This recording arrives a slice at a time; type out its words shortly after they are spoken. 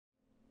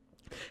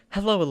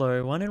Hello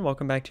everyone, and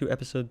welcome back to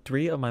episode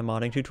 3 of my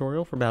modding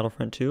tutorial for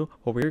Battlefront 2.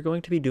 What we are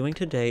going to be doing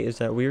today is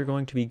that we are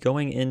going to be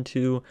going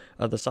into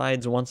the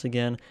sides once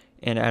again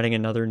and adding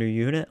another new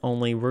unit,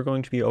 only we're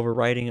going to be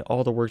overwriting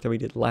all the work that we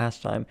did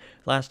last time.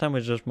 Last time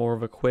was just more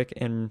of a quick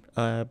and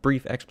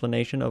brief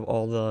explanation of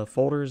all the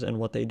folders and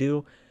what they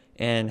do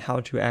and how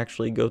to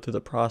actually go through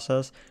the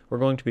process. We're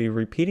going to be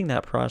repeating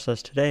that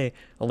process today,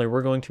 only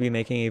we're going to be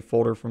making a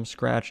folder from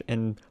scratch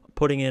and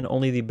putting in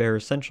only the bare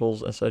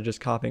essentials instead of just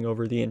copying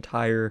over the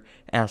entire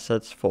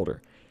assets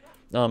folder.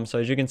 So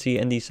as you can see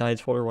in the sides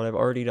folder, what I've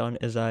already done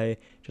is I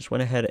just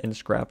went ahead and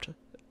scrapped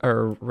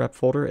our rep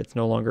folder. It's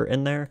no longer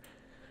in there.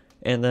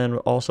 And then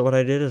also what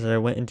I did is I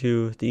went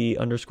into the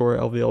underscore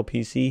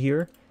LVLPC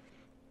here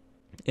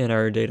in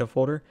our data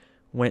folder,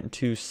 went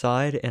to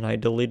side, and I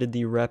deleted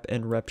the rep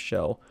and rep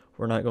shell.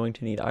 We're not going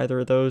to need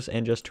either of those,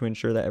 and just to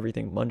ensure that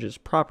everything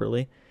munges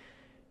properly.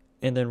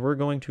 And then we're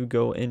going to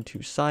go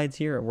into sides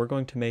here, and we're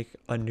going to make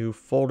a new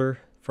folder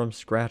from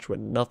scratch with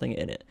nothing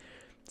in it.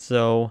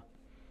 So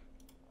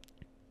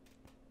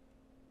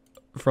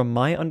from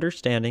my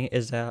understanding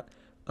is that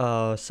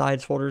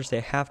sides folders,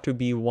 they have to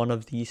be one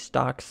of the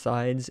stock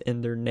sides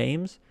in their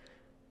names.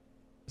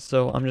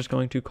 So I'm just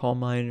going to call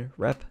mine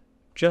rep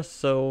just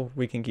so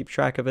we can keep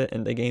track of it,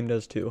 and the game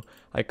does too.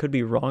 I could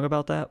be wrong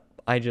about that.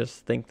 I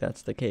just think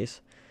that's the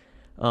case.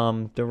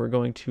 Then we're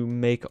going to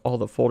make all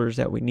the folders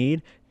that we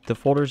need. The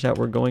folders that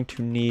we're going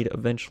to need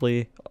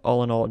eventually,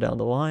 all in all down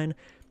the line,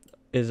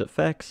 is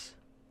effects,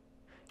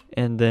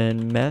 and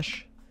then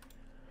mesh,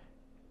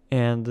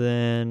 and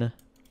then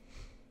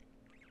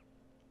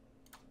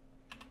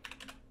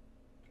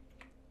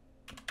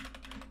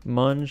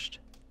munged,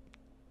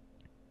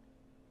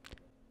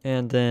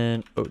 and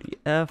then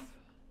ODF,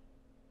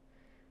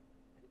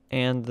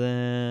 and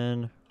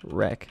then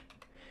rec.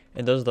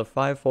 And those are the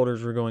 5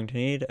 folders we're going to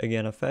need.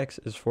 Again,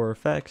 effects is for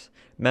effects,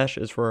 mesh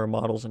is for our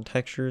models and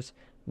textures,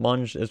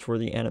 munged is for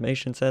the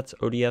animation sets,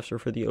 ODFs are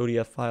for the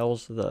ODF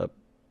files, the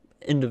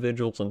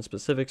individuals and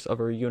specifics of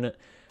our unit,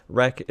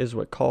 rec is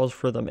what calls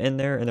for them in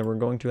there, and then we're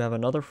going to have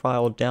another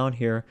file down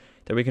here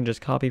that we can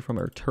just copy from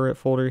our turret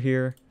folder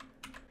here,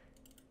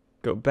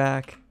 go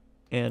back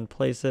and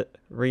place it,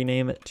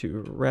 rename it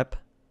to rep,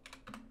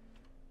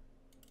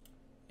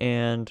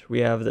 and we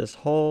have this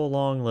whole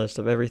long list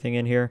of everything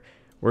in here.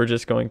 We're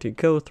just going to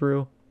go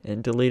through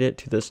and delete it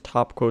to this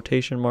top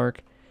quotation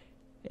mark,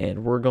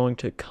 and we're going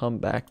to come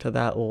back to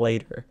that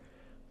later.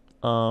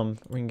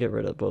 We can get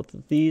rid of both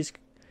of these,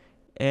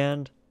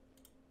 and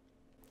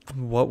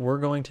what we're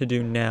going to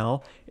do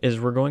now is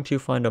we're going to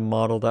find a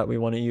model that we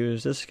want to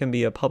use. This can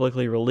be a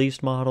publicly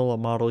released model, a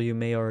model you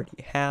may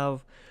already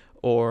have,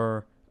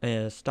 or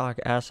a stock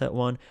asset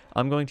one.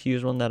 I'm going to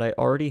use one that I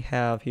already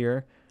have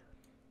here.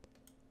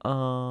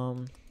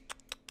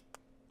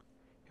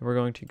 We're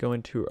going to go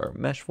into our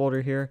mesh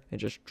folder here and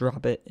just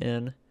drop it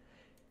in.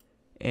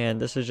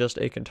 And this is just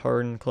a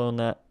Katarn clone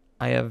that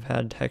I have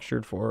had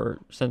textured for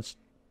since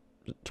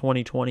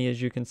 2020, as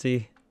you can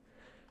see.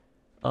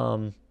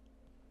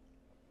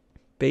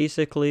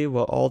 Basically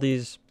what all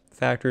these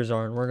factors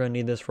are, and we're going to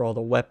need this for all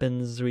the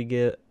weapons we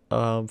get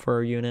for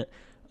our unit.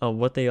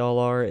 What they all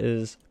are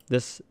is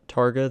this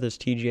targa, this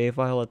TGA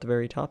file at the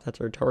very top, that's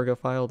our targa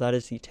file. That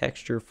is the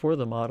texture for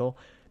the model.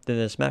 Then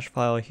this mesh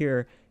file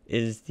here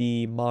is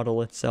the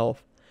model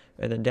itself,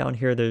 and then down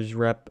here there's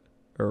rep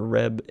or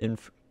reb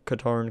inf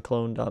Katarn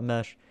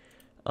clone.mesh.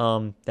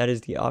 That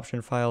is the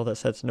option file that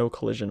sets no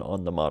collision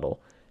on the model,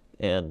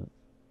 and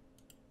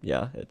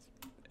yeah,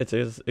 it's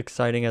as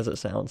exciting as it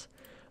sounds.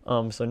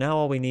 So now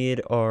all we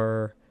need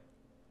are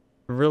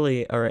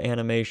really our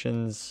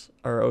animations,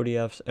 our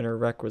ODFs, and our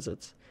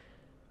requisites.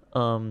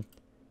 So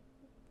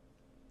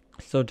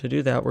to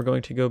do that, we're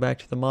going to go back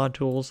to the mod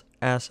tools,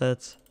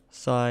 assets,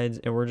 sides,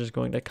 and we're just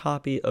going to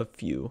copy a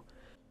few,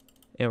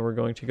 and we're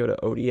going to go to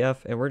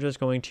ODF, and we're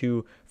just going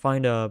to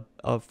find a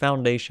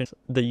foundation,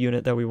 the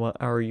unit that we want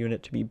our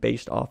unit to be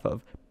based off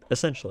of,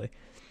 essentially.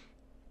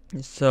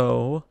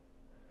 So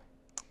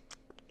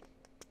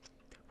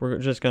we're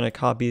just going to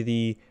copy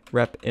the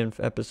rep inf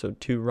episode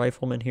 2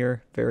 rifleman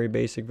here, very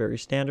basic, very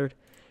standard.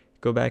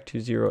 Go back to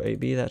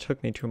 0AB, that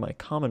took me to my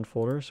common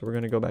folder, so we're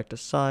going to go back to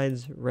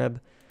sides,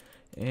 reb,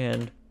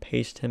 and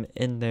paste him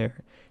in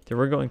there. Then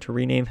we're going to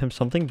rename him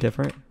something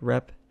different,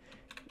 rep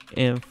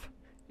inf,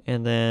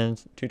 and then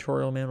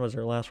tutorial man was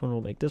our last one.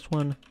 We'll make this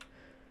one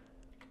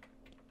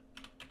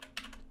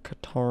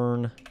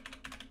Katarn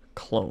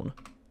clone.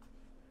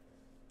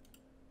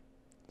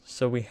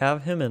 So we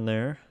have him in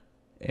there,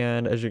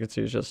 and as you can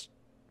see, it's just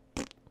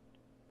a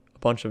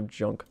bunch of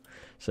junk.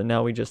 So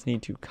now we just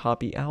need to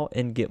copy out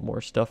and get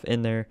more stuff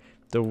in there.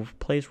 The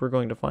place we're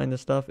going to find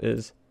this stuff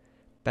is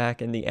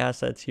back in the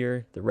assets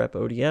here, the rep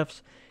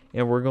ODFs,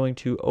 and we're going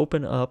to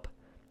open up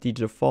the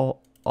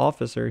default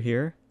officer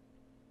here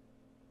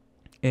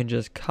and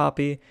just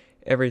copy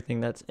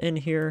everything that's in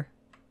here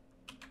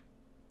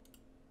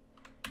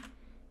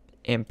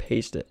and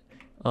paste it.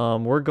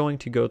 We're going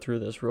to go through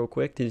this real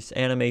quick. This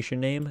animation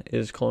name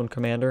is Clone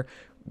Commander.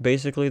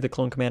 basically the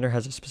clone commander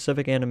has a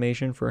specific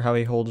animation for how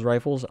he holds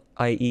rifles,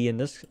 i.e. in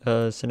this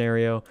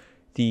scenario,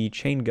 the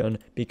chain gun,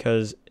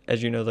 because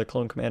as you know, the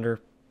clone commander,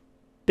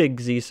 big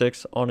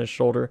Z6 on his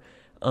shoulder,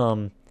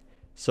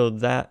 so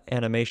that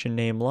animation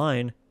name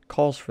line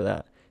calls for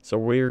that. So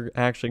we're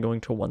actually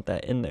going to want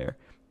that in there.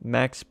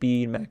 Max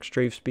speed, max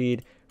strafe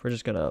speed, we're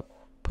just gonna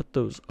put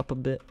those up a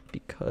bit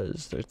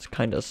because it's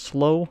kind of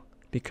slow,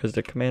 because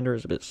the commander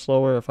is a bit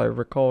slower if I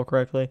recall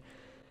correctly.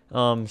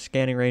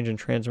 Scanning range and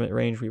transmit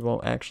range we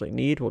won't actually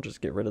need, we'll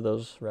just get rid of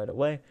those right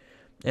away.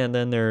 And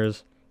then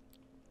there's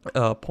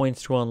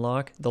points to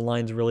unlock. The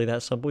line's really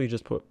that simple, you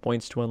just put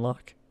points to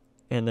unlock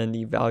and then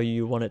the value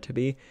you want it to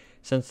be.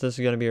 Since this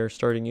is going to be our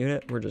starting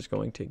unit, we're just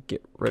going to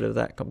get rid of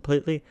that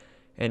completely.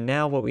 And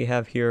now what we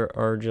have here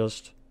are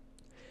just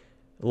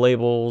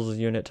labels,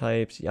 unit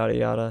types, yada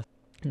yada.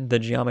 The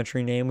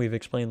geometry name we've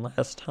explained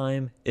last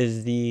time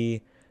is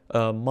the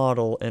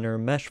model in our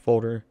mesh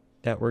folder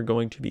that we're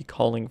going to be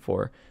calling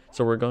for.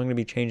 So we're going to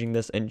be changing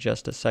this in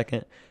just a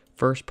second.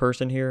 First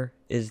person here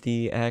is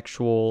the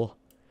actual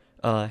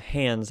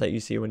hands that you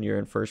see when you're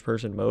in first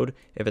person mode.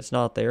 If it's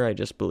not there, I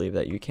just believe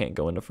that you can't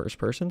go into first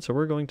person. So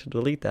we're going to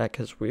delete that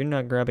because we're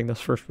not grabbing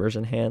those first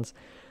person hands.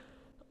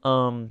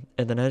 And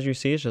then as you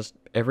see, it's just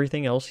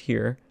everything else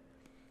here.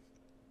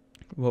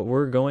 What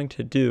we're going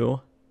to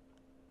do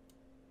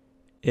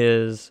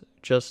is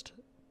just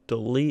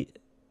delete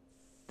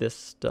this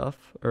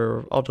stuff,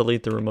 or I'll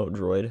delete the remote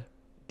droid.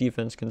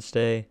 Defense can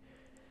stay.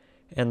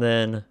 And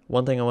then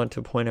one thing I want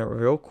to point out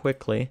real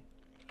quickly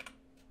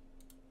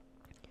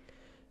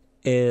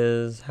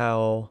is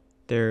how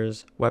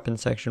there's weapon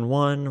section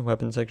 1,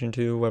 weapon section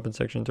 2, weapon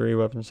section 3,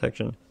 weapon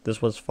section,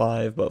 this was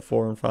 5, but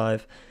 4 and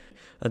 5.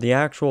 The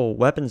actual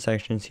weapon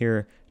sections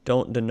here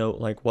don't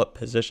denote like what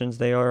positions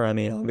they are. I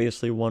mean,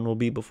 obviously 1 will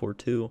be before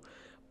 2,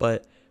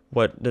 but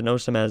what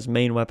denotes them as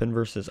main weapon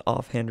versus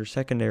offhand or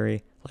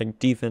secondary, like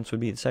defense would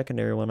be the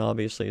secondary one,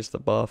 obviously is the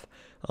buff,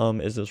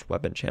 is this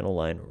weapon channel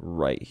line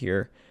right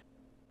here.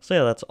 So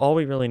yeah, that's all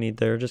we really need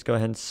there. Just go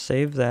ahead and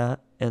save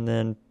that and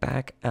then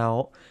back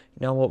out.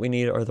 Now what we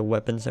need are the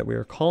weapons that we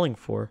are calling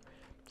for.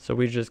 So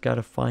we just got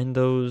to find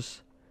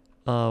those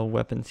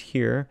weapons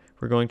here.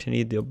 We're going to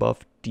need the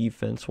buff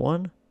defense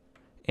one.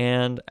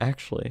 And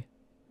actually,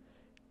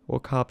 we'll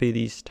copy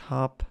these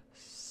top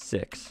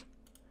 6.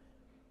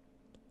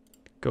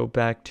 Go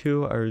back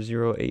to our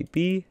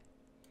 0AB,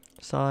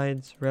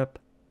 sides, rep,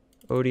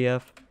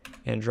 ODF,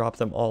 and drop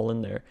them all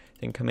in there.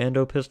 Then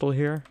commando pistol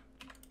here.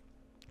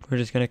 We're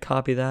just going to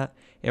copy that,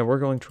 and we're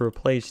going to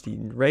replace the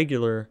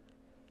regular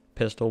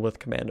pistol with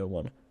commando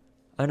one.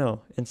 I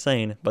know,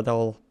 insane, but that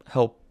will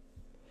help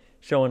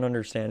show an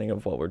understanding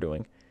of what we're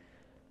doing.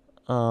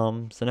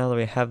 So now that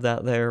we have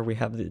that there, we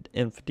have the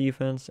inf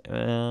defense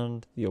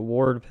and the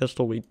award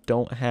pistol we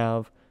don't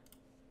have.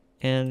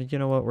 And you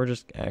know what, we're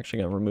just actually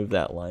going to remove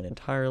that line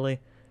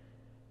entirely.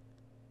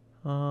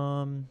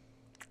 I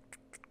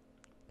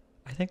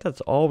think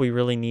that's all we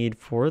really need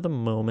for the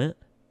moment.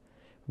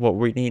 What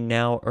we need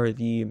now are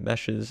the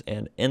meshes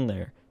and in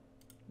there,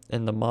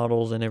 and the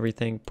models and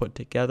everything put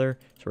together.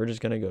 So we're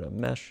just going to go to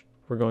mesh.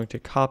 We're going to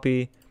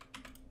copy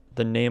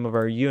the name of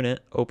our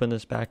unit, open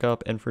this back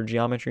up, and for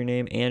geometry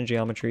name and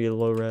geometry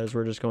low res,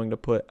 we're just going to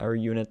put our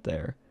unit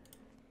there.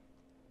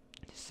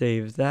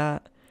 Save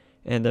that,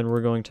 and then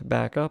we're going to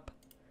back up,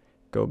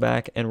 go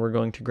back, and we're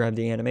going to grab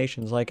the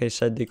animations. Like I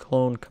said, the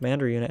clone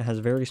commander unit has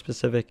very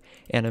specific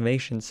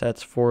animation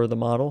sets for the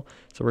model,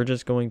 so we're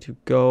just going to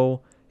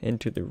go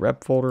into the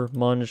rep folder,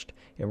 munged,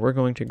 and we're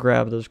going to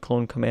grab those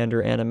clone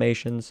commander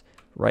animations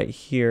right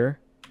here.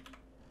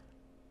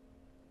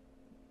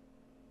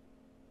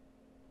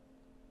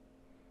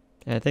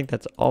 And I think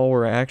that's all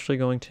we're actually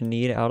going to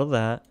need out of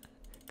that.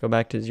 Go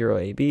back to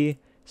 0AB,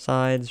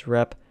 sides,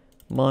 rep,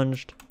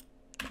 munged,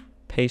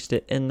 paste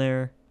it in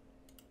there.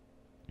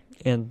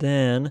 And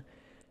then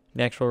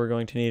next what we're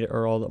going to need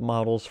are all the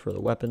models for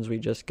the weapons we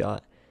just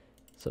got.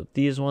 So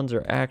these ones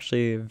are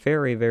actually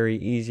very, very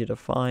easy to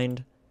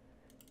find.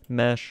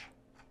 Mesh,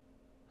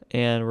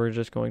 and we're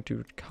just going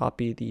to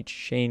copy the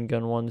chain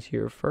gun ones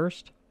here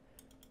first,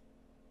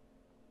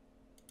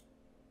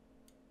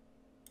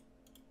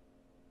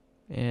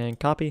 and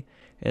copy,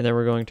 and then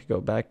we're going to go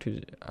back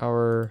to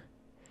our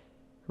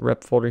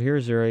rep folder here,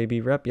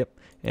 0AB rep, yep,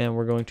 and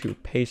we're going to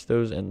paste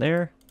those in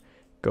there,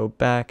 go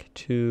back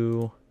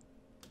to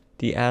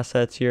the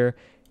assets here,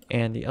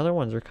 and the other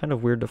ones are kind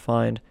of weird to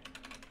find.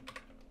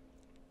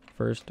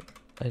 First,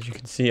 as you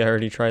can see, I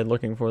already tried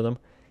looking for them.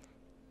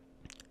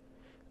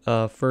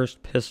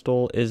 First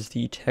pistol is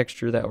the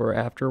texture that we're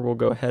after. We'll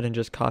go ahead and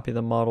just copy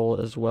the model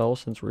as well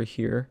since we're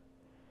here.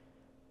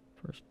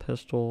 First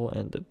pistol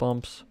and the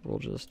bumps, we'll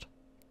just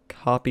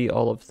copy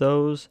all of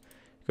those,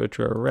 go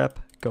to our rep,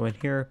 go in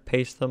here,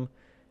 paste them,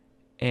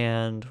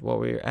 and what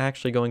we're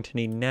actually going to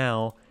need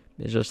now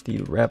is just the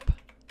rep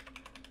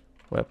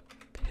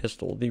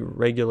pistol, the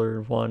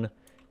regular one.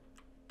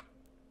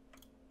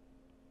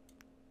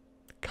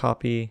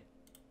 Copy,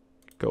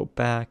 go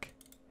back,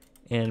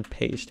 and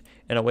paste.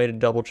 And a way to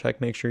double check,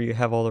 make sure you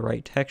have all the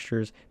right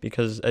textures,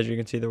 because as you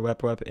can see, the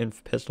rep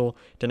inf pistol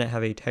didn't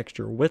have a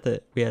texture with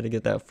it. We had to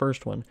get that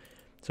first one.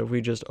 So if we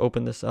just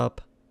open this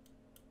up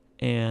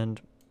and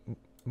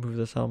move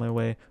this out of my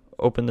way,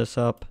 open this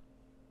up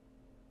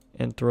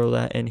and throw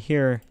that in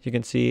here, you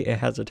can see it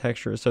has a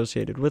texture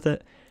associated with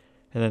it.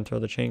 And then throw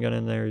the chain gun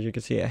in there, you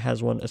can see it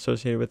has one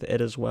associated with it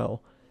as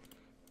well.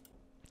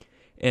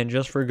 And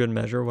just for good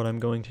measure, what I'm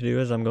going to do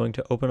is I'm going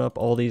to open up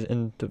all these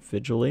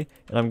individually,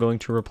 and I'm going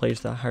to replace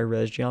the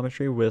high-res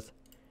geometry with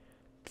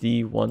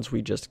the ones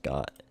we just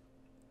got.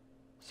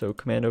 So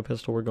commando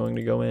pistol, we're going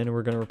to go in and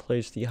we're going to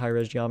replace the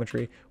high-res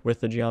geometry with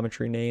the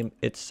geometry name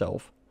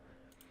itself.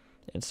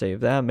 And save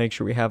that, make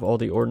sure we have all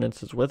the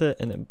ordinances with it,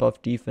 and then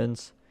buff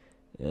defense.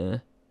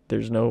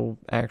 There's no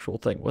actual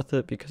thing with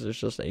it because it's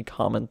just a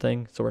common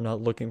thing, so we're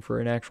not looking for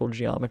an actual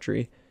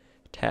geometry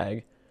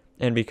tag.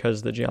 And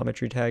because the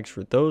geometry tags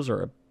for those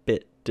are a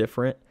bit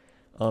different,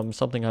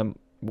 something I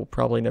will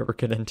probably never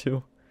get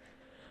into.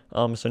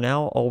 So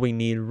now all we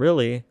need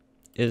really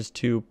is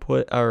to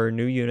put our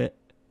new unit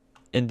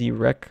in the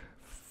rec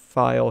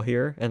file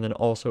here, and then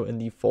also in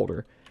the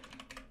folder.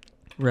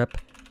 Rep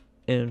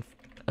inf,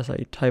 as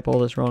I type all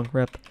this wrong,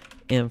 rep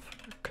inf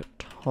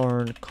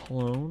Katarn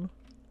clone,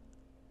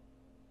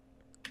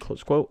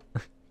 close quote.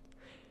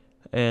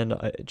 And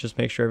I just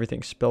make sure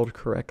everything's spelled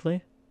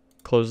correctly.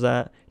 Close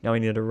that. Now we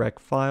need a rec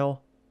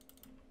file,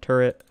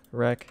 turret,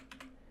 rec,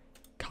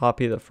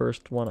 copy the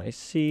first one I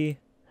see,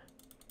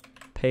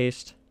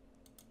 paste,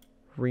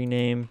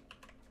 rename,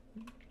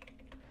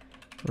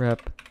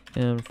 rep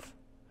inf,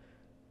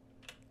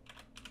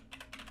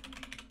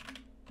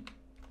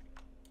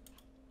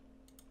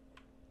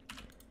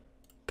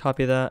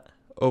 copy that,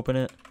 open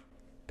it,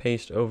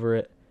 paste over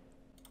it,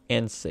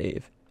 and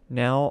save.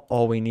 Now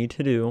all we need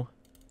to do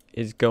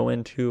is go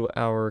into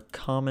our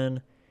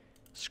common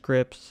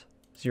scripts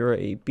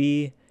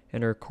 0AB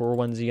and our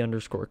core1z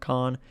underscore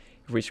con.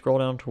 If we scroll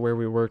down to where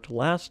we worked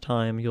last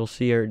time, you'll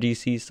see our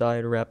DC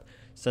side rep.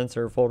 Since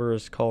our folder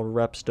is called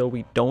rep still,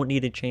 we don't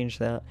need to change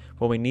that.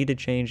 What we need to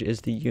change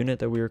is the unit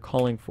that we were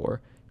calling for.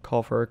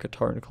 Call for our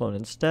Katarn clone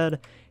instead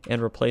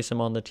and replace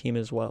him on the team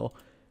as well.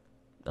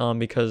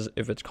 Because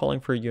if it's calling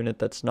for a unit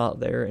that's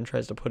not there and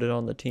tries to put it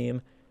on the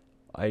team,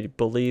 I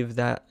believe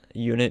that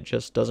unit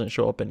just doesn't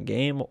show up in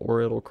game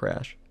or it'll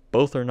crash.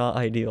 Both are not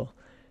ideal.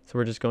 So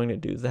we're just going to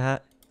do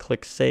that.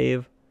 Click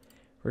save.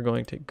 We're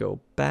going to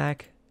go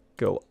back,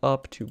 go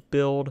up to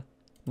build,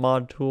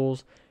 mod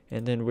tools,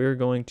 and then we're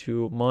going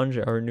to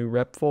munge our new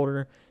rep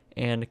folder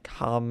and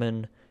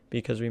common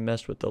because we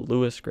messed with the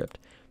Lewis script.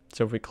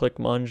 So if we click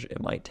munge,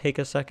 it might take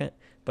a second,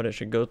 but it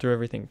should go through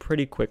everything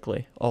pretty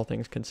quickly, all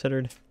things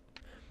considered.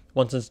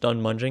 Once it's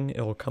done munging,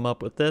 it will come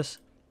up with this.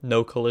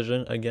 No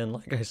collision. Again,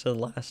 like I said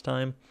last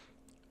time,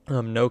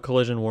 no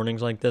collision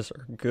warnings like this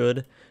are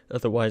good.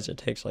 Otherwise, it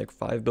takes like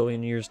 5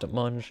 billion years to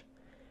munge.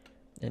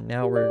 And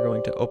now we're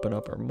going to open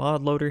up our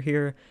mod loader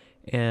here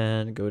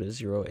and go to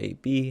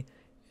 0AB.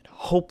 And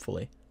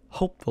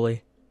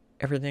hopefully,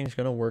 everything's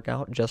going to work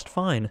out just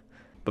fine.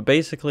 But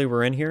basically,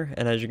 we're in here,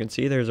 and as you can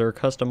see, there's our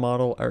custom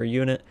model, our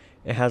unit.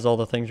 It has all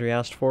the things we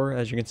asked for.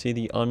 As you can see,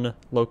 the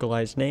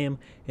unlocalized name.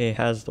 It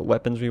has the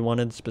weapons we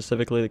wanted,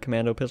 specifically the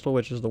commando pistol,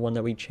 which is the one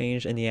that we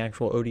changed in the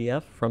actual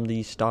ODF from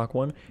the stock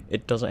one.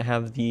 It doesn't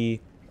have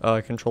the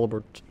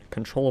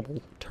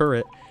controllable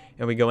turret.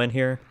 And we go in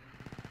here.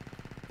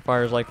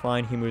 Fires like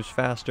fine. He moves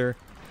faster.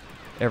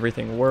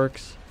 Everything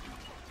works.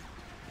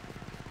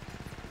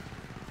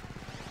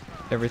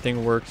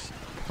 Everything works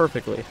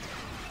perfectly.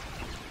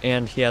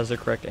 And he has the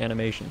correct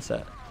animation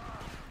set.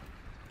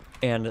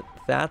 And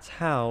that's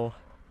how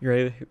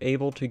you're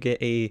able to get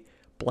a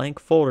blank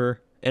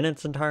folder in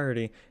its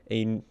entirety,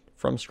 a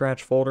from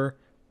scratch folder,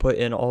 put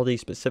in all the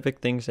specific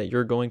things that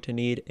you're going to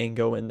need and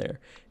go in there.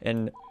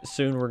 And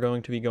soon we're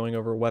going to be going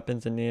over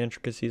weapons and the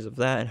intricacies of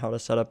that and how to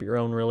set up your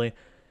own really.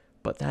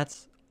 But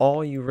that's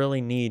all you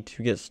really need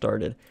to get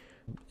started.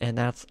 And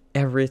that's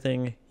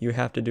everything you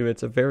have to do.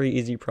 It's a very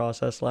easy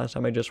process. Last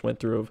time I just went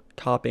through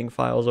copying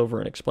files over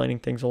and explaining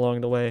things along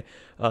the way.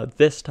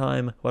 This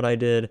time what I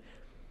did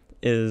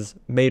is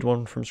made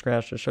one from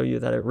scratch to show you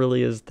that it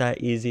really is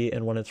that easy,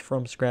 and when it's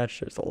from scratch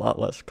there's a lot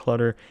less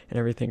clutter and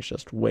everything's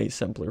just way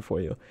simpler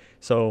for you.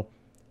 So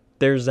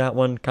there's that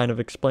one kind of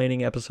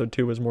explaining. Episode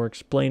 2 was more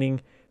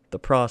explaining the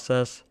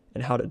process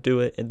and how to do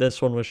it, and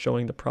this one was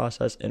showing the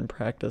process in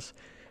practice.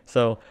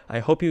 So I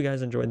hope you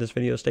guys enjoyed this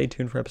video. Stay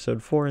tuned for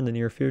episode 4 in the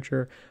near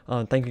future.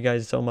 Thank you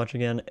guys so much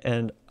again,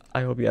 and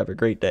I hope you have a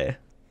great day.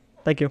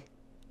 Thank you.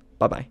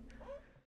 Bye-bye.